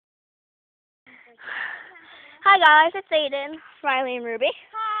Hi guys, it's Aiden, Riley, and Ruby.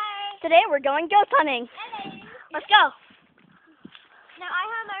 Hi. Today we're going ghost hunting. Let's go. Now I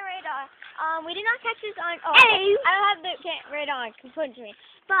have my radar. We did not catch this on. Oh, Hey. I don't have the radar on. Put it to me.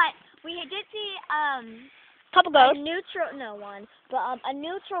 But we did see Couple a ghosts. neutral, no one, but a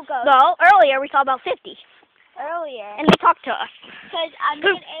neutral ghost Well, earlier we saw about 50, earlier. and they talked to us. Because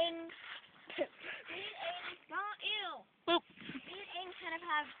me and Aiden, Boop. me and Aiden kind of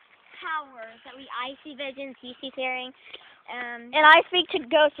have powers that I see visions, he sees hearing. And I speak to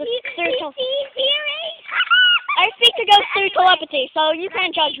ghosts through hearing. I speak to ghosts through telepathy, so you can't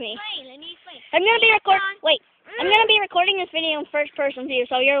judge me. Let me explain. I'm gonna be I'm gonna be recording this video in first person view,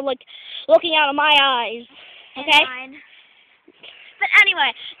 so you're looking out of my eyes. Okay? Mine. But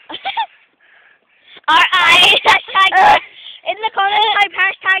anyway, Our eyes. In the comments, type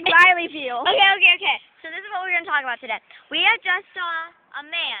hashtag Riley view. Okay. So this is what we're going to talk about today. We have just saw a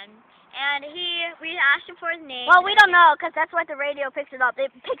man, and we asked him for his name. Well, we don't know, because that's what the radio picks it up.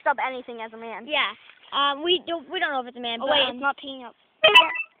 It picks up anything as a man. Yeah. We don't know if it's a man. Oh, but, wait, it's not picking up.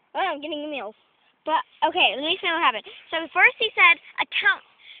 Oh, I'm getting emails. But, okay, let me explain what happened. So first he said account.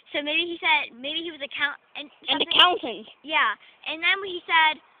 So maybe he was account. And accountant. Yeah. And then he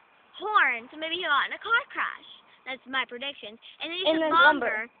said horn. So maybe he got in a car crash. That's my prediction. And then he said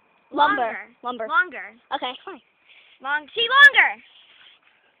longer. Longer. Okay, fine. Longer.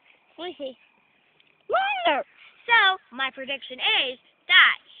 Let me see. Longer. So, my prediction is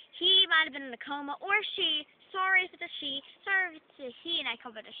that he might have been in a coma, or she. Sorry if it's a she. Sorry if it's a he, and I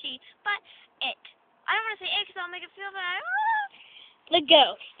call it a she. But it. I don't want to say it because I'll make it feel bad. The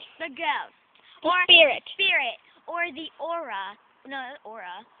ghost. The ghost. The or spirit. Spirit. Or the aura. No,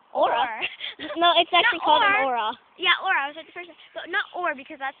 aura. Aura. No, it's actually called an aura. Yeah, aura. I was like the first one. But not aura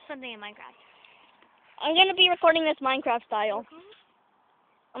because that's something in Minecraft. I'm going to be recording this Minecraft style.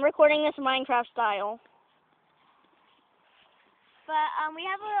 I'm recording this Minecraft style. But we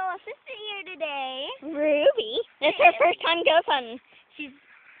have a little assistant here today. Ruby. It's her first time ghost hunting. She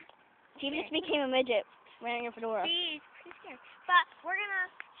just became a midget wearing a fedora. She's scared. But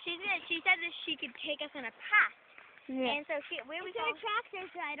she said that she could take us on a path. Yeah. And so we got tractors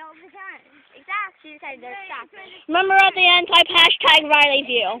right all the time. Exactly. She decided they're tractors. Remember at the end, type hashtag Riley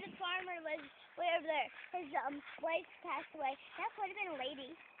view. The farmer was way over there. His wife passed away. That could have been a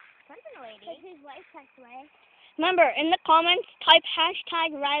lady. Could have been a lady. Because his wife passed away. Remember, in the comments, type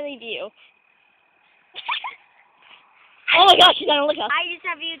hashtag Riley view. Oh my gosh, she's gonna look up. I used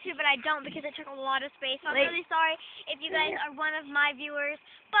to have YouTube, but I don't because it took a lot of space. So I'm really sorry if you guys are one of my viewers,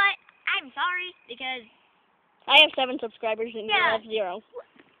 but I'm sorry because I have 7 subscribers and you have 0.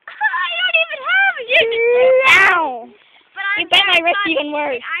 I don't even have a YouTube. Ow! But You bet my wrist even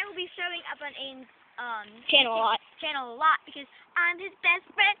worse. I will be showing up on Aiden's channel a lot because I'm his best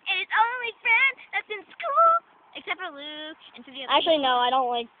friend and his only friend that's in school, except for Luke and for the other. Actually, no, I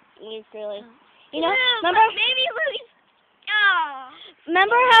don't like Luke really. You know, Luke, remember? Maybe Luke. Oh.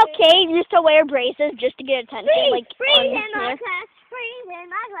 Remember how Kay used to wear braces just to get attention? Freeze in my class, freeze in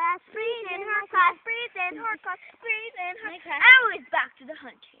my class, freeze in her class, freeze in her class, freeze in her class. I was back to the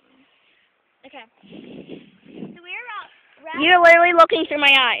hunting. Okay. So we're out. You're literally looking through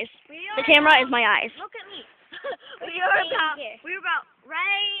my eyes. The camera is my eyes. Look at me. we were about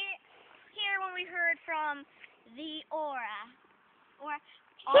right here when we heard from the aura.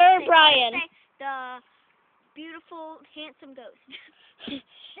 Sir Brian. The beautiful, handsome ghost.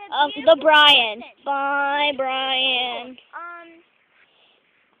 The Brian. Bye, Brian.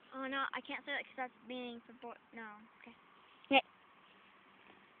 Oh no, I can't say that because that's meaning for boy. No, okay. Yeah.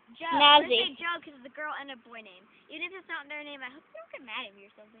 Joe. Nazi. Say Joe because it's a girl and a boy name. Even if it's not their name, I hope you don't get mad at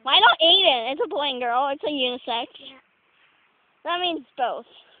me or something. Why not Aiden? It's a boy and girl. It's a unisex. Yeah. That means both.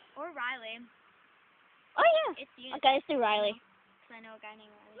 Or Riley. Oh yeah. It's unisex. Okay, let's do Riley. Because I know a guy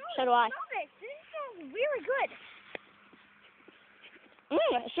named Riley. So do I. This smells really good.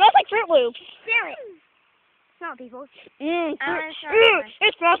 It smells like Fruit Loops. Smell it. Smell it, people.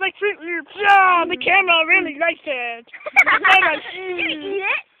 It smells like Fruit Loops. Yeah, the camera really likes it. You eat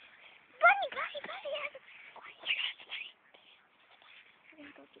it? Bunny. Oh my God, it's a bunny. We're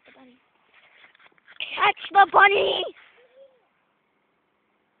gonna go get the bunny. Catch the bunny!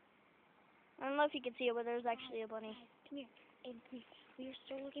 I don't know if you can see it, but there's actually a bunny. Come here. Come here. We are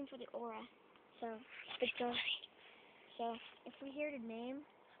still looking for the aura. So if we hear the name,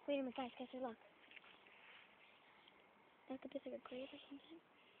 wait a minute, guys, look. That could be like a grave or something.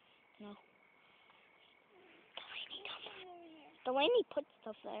 No. Delaney put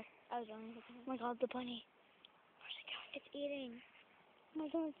stuff there. I was wrong. Oh my God, the bunny. Where's it going? It's eating. Oh my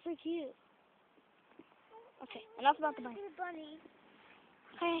God, it's so cute. Okay, enough about the bunny. The bunny.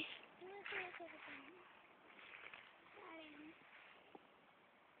 Okay.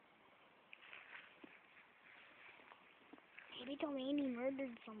 Somebody told me he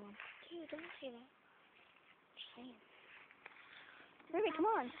murdered someone. Dude, don't say that. Just saying. Ruby, come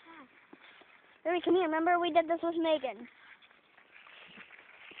on. Ruby, come here. Remember we did this with Megan.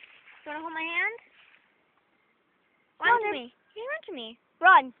 You wanna hold my hand? Run Run to me. You run to me.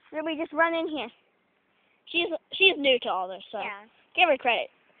 Run. Ruby, just run in here. She's new to all this, so Yeah. give her credit.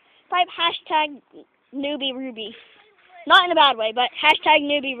 Type hashtag newbie Ruby. Not in a bad way, but hashtag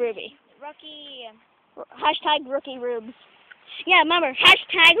newbie Ruby. Rookie. Hashtag rookie rubes. Yeah, remember,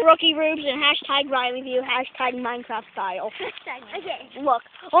 hashtag rookie rubes and hashtag Riley View, hashtag Minecraft style. Okay. Look.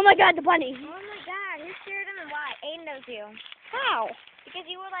 Oh my god, the bunny. Oh my god, who scared him and why? Aiden knows you. How? Because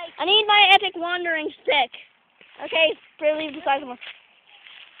you were like, I need my epic wandering stick. Okay, leave the size of my...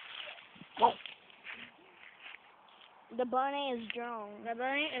 The bunny is drone. the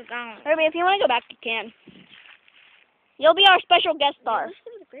bunny is gone. Ruby, if you want to go back, you can. You'll be our special guest star. Let's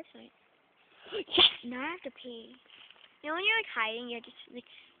go to the grave site. Yes! Now I have to pee. You know when you're like hiding, you just like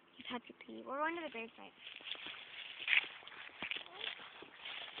you have to pee. We're going to the grave site.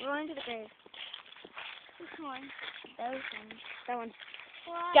 We're going to the grave. Which one? Those ones. That one.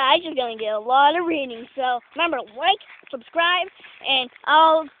 What? Guys, you're going to get a lot of readings. So, remember, like, subscribe, and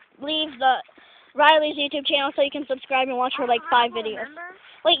I'll leave the Riley's YouTube channel so you can subscribe and watch her like 5 videos. Remember?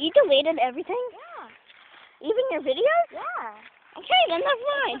 Wait, you deleted everything? Yeah. Even your videos? Yeah. Okay, then never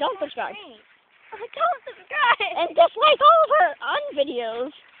mind. Don't subscribe. Great. Don't subscribe. And dislike all of her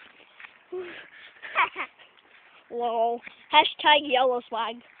videos. Lol. Hashtag yellow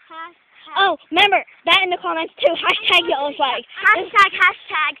swag. Oh, remember, that in the comments too. Hashtag yellow swag.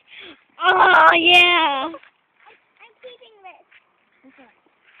 Hashtag. Oh, yeah. I'm keeping this.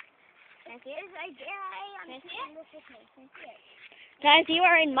 Can I see it? I'm keeping this with me. Can I see it? Guys, you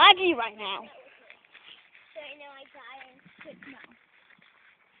are in my view right now. So I know I die and quick no.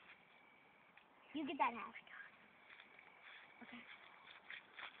 You get that half. Okay.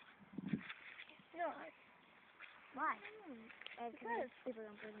 No. Why? Because people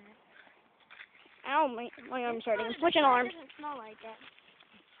don't bring it. Ow, my arm's hurting. I'm switching arms. It doesn't smell like it.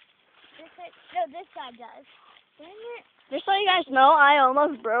 This side does. Dang it. Just so you guys know, I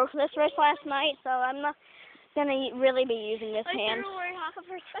almost broke this wrist last night, so I'm not gonna really be using this hand. I wearing half of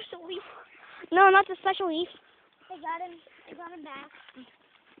her special leaf. No, not the special leaf. I got him back.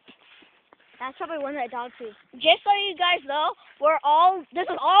 That's probably one of the dog food. Just so you guys know, this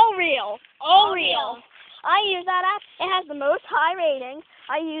is all real. All real. I use that app. It has the most high ratings.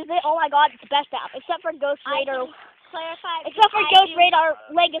 I use it. Oh my god, it's the best app, except for Ghost Radar. Clarify. Except for Ghost Radar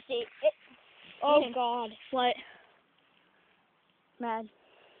Legacy. Oh god. What? Mad.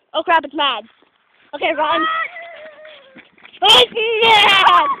 Oh crap, it's mad. Okay, run. Oh, it's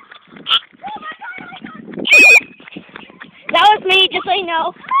mad! That was me, just so you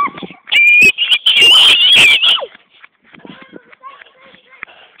know.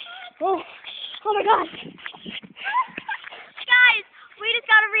 Oh my god. Guys, we just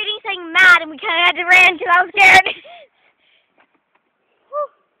got a reading saying mad and we kind of had to run because I was scared.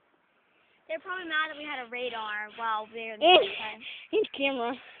 They're probably mad that we had a radar while we were in the time. Each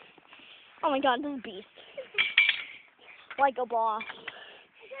camera. Oh my god, this is beast. Like a boss.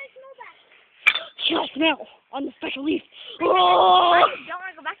 Chill smell on the special leaf. I don't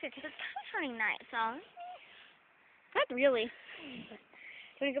want to go back there because it's kind of turning night, so. Not really. You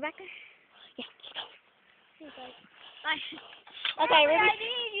want to go back there? Yeah, let's go. Bye. Okay, Ruby. I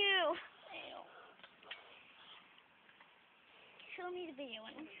need you. Show me the video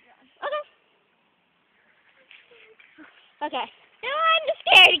when it's done. Okay. Okay. No, I'm the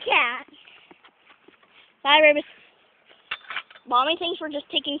scaredy cat. Bye, Ruby. Mommy thinks we're just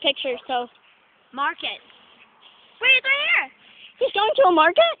taking pictures, so. Market. Wait, it's right here. He's going to a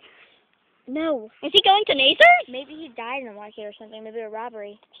market? No. Is he going to Nazar's? Maybe he died in a market or something. Maybe a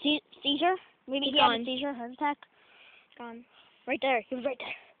robbery. Seizure? Maybe he had a seizure, heart attack? Gone. Right there. He was right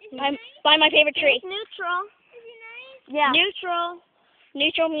there. By my favorite tree. It's neutral. Is he nice? Yeah. Neutral.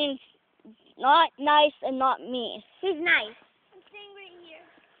 Neutral means not nice and not mean. He's nice. I'm staying right here.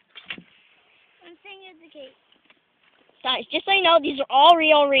 I'm staying at the gate. Guys, just so you know, these are all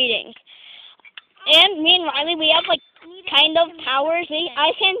real readings. And me and Riley, we have like kind of powers. I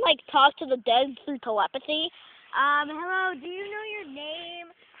can like talk to the dead through telepathy. Hello, do you know your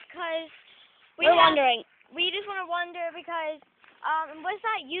name? Because we're wondering. We just want to wonder because, was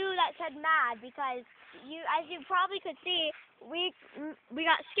that you that said mad? Because you, as you probably could see, we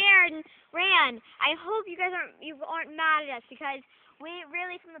got scared and ran. I hope you aren't mad at us because we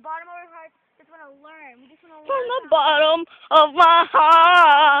really, from the bottom of our hearts, just want to learn. We just want to learn. From the bottom of my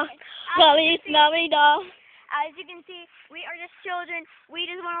heart, As you can see, we are just children. We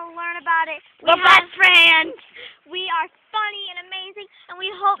just want to learn about it. We're best friends. We are funny and amazing, and we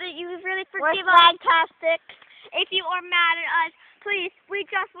hope that you really We're forgive us. fantastic. If you are mad at us, please, we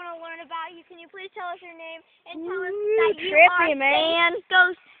just want to learn about you. Can you please tell us your name and tell us that you Trippy, are man. a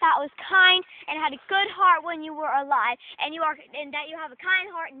ghost that was kind and had a good heart when you were alive, and that you have a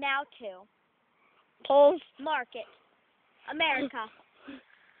kind heart now too. Polls. Mark it. America.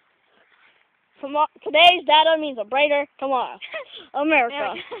 Today's data means a brighter tomorrow.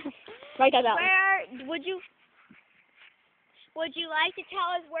 America. Write that down. Where would you like to tell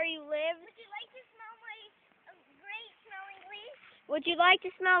us where you live? Would you like to smell my great smelling leaf? Would you like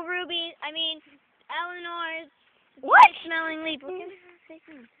to smell Eleanor's What? smelling leaf?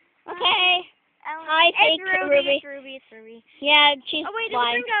 Okay. Hi, It's fake Ruby. It's Ruby. Yeah, she's Oh wait, there's a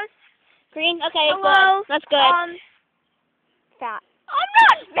blind. green ghost. Green? Okay, Hello. good. That's good. Fat. I'm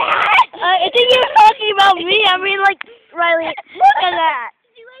not fat! I think you're talking about me. I mean, like, Riley, look at that.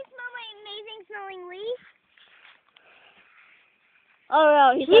 Did you guys smell my amazing smelling leaf? Oh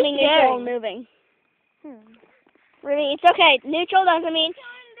no, he's getting neutral and moving. Ruby, it's okay. Neutral doesn't mean.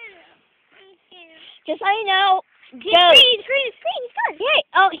 Just so you know, He's green. Yay!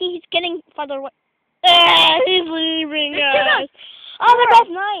 Oh, he's getting farther away. He's leaving There's us. Oh, they're both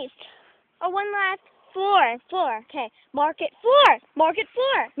nice. Oh, one last. 4. Okay. Market 4.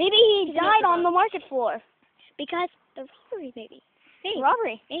 Maybe he died on the market floor. Because the robbery, maybe.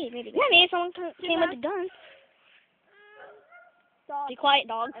 Robbery. Maybe. Yeah, maybe someone came with a gun. Dog. Be quiet,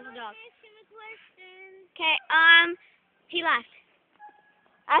 dog. That's a dog. Okay, he left.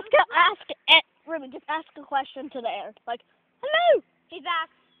 Ruby, just ask a question to the air. Like, hello, He's back.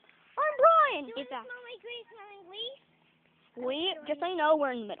 I'm Brian. He's back. Smell my great smelling leaf? Just so you know,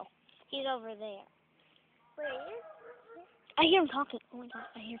 we're in the middle. He's over there. Please? I hear him talking. Oh my god,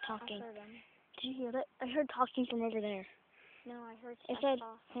 I hear talking. I heard him. Did you hear that? I heard talking from over there. No, I heard It said,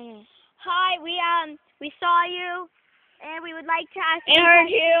 hey. Hi, we saw you, and we would like to ask I heard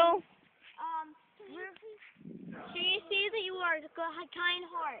you. She sees that you are a kind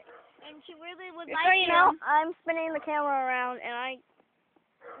heart, and she really would Just like so you know, I'm spinning the camera around, and I'm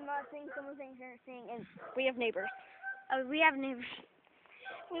not seeing someone seeing, and we have neighbors. Oh, we have neighbors.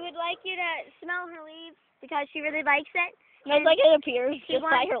 We would like you to smell her leaves because she really likes it. No, it's like it appears She just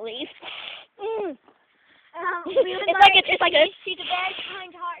by wants- her leaves. We would It's like a. She's a very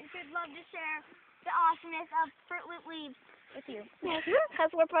kind heart, and she'd love to share the awesomeness of fruitlet leaves with you.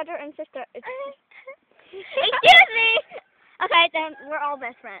 Because we're brother and sister. Excuse me. Okay, then we're all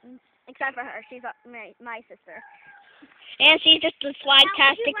best friends. Except for her. She's my sister. And she's just the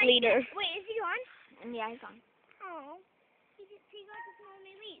slide-tastic leader. Wait, is he on? Yeah, he's on. Oh. He's like a small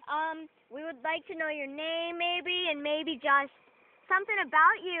leaf. We would like to know your name, maybe, and maybe just something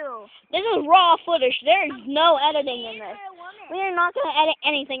about you. This is raw footage. There's no editing in this. We are not going to edit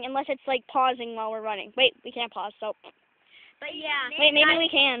anything unless it's like pausing while we're running. Wait, we can't pause, so. But yeah. Wait, maybe we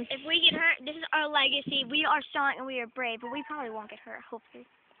can. If we get hurt, this is our legacy. We are strong and we are brave, but we probably won't get hurt, hopefully.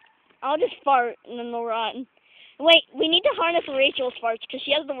 I'll just fart and then we'll run. Wait, we need to harness Rachel's farts because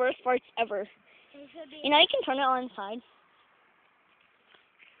she has the worst farts ever. You know, you can turn it on inside.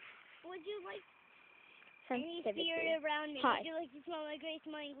 Would you like any Sensitivity. spirit around me? Hi. Would you like to smell my great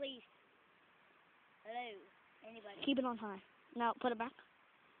smelling leaf? Hello. Anybody? Keep it on high. Now, put it back.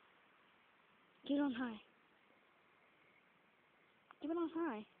 Keep it on high. Keep it on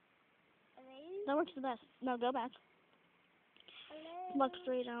high. Hello? That works the best. No, go back. Hello? Look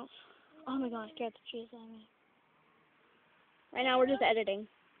straight out. Oh my god, scared the cheese out of me. Right now we're just editing.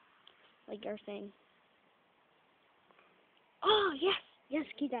 Like you're saying. Oh, yes! Yes,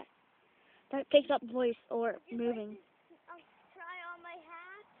 keep that. That picks up voice or moving. Try on my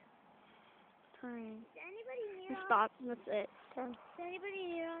hat. Turn. Is anybody near us? Stop. That's it. Turn. Is anybody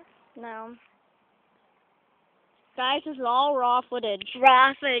near us? No. Guys, this is all raw footage.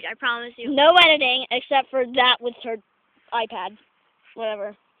 Raw footage, I promise you. No editing except for that with her iPad.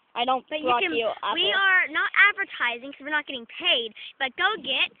 Whatever. I don't But brought you can, you Apple. we are not advertising because we're not getting paid, but go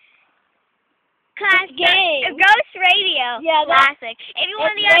get Ghost Radio Yeah, Classic. If you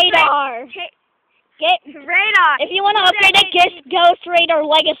want It's the Radar. Get Radar. If you want to upgrade to Ghost Radar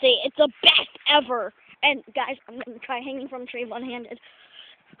Legacy, it's the best ever. And guys, I'm gonna try hanging from a tree one-handed.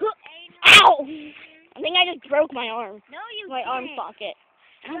 Ow! I think I just broke my arm. No, you My arm didn't. socket.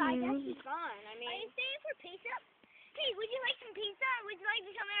 I guess it's fun. I mean, are you staying for pizza? Hey, would you like some pizza? Would you like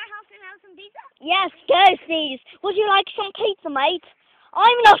to come to our house and have some pizza? Yes, ghosties. Would you like some pizza, mate?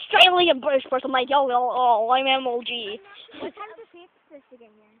 I'm an Australian British person, mate. I'm MLG. What time does pizza supposed to get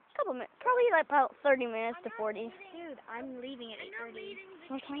here? Couple minutes, probably like about 30 minutes to 40. Dude, I'm leaving it at 30.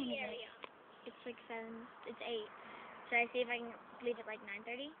 What time is it? It's like 7. It's 8. Should I see if I can leave it like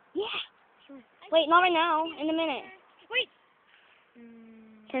 9:30? Yeah. Sure. Wait, not right now. In a minute. Wait.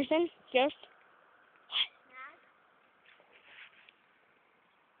 Person, just.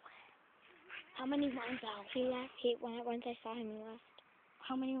 How many lines out? He left. Once I saw him, he left.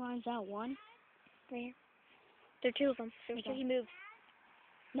 How many lines out? One? Where? There are 2 of them. So he moved.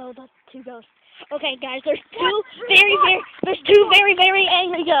 No, that's 2 ghosts. Okay, guys, there's two very, very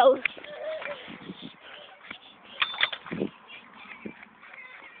angry ghosts.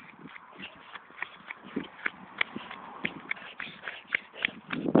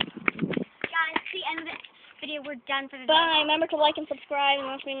 Guys, at the end of the video, we're done for the day. Bye. Remember to like and subscribe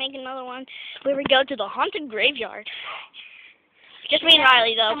unless we make another one where we go to the haunted graveyard. Just me and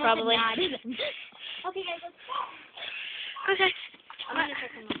Riley, though, probably. Okay, guys, let's go. Okay. I'm gonna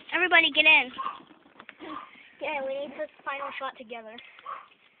check them out. Everybody get in. Yeah, we need this final shot together.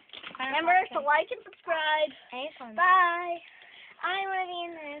 Remember to like and subscribe. Bye. I want to be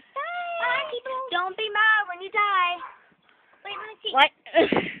in this. Bye, people. Don't be mad when you die. Wait, let me see. What?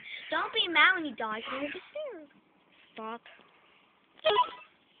 Don't be mad when you die. Can you just Stop.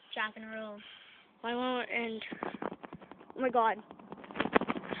 Jack and roll. Why won't it end? Oh my god.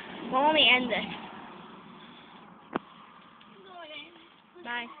 Why won't we end this?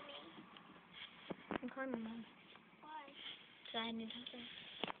 Bye. I'm calling my mom. Why? So I need something.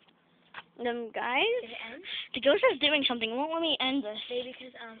 Guys, Did it end? the ghost is doing something. It won't let me end this. Maybe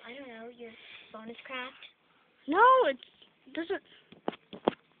because, I don't know, your phone is cracked. No, it doesn't.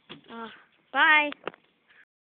 Bye.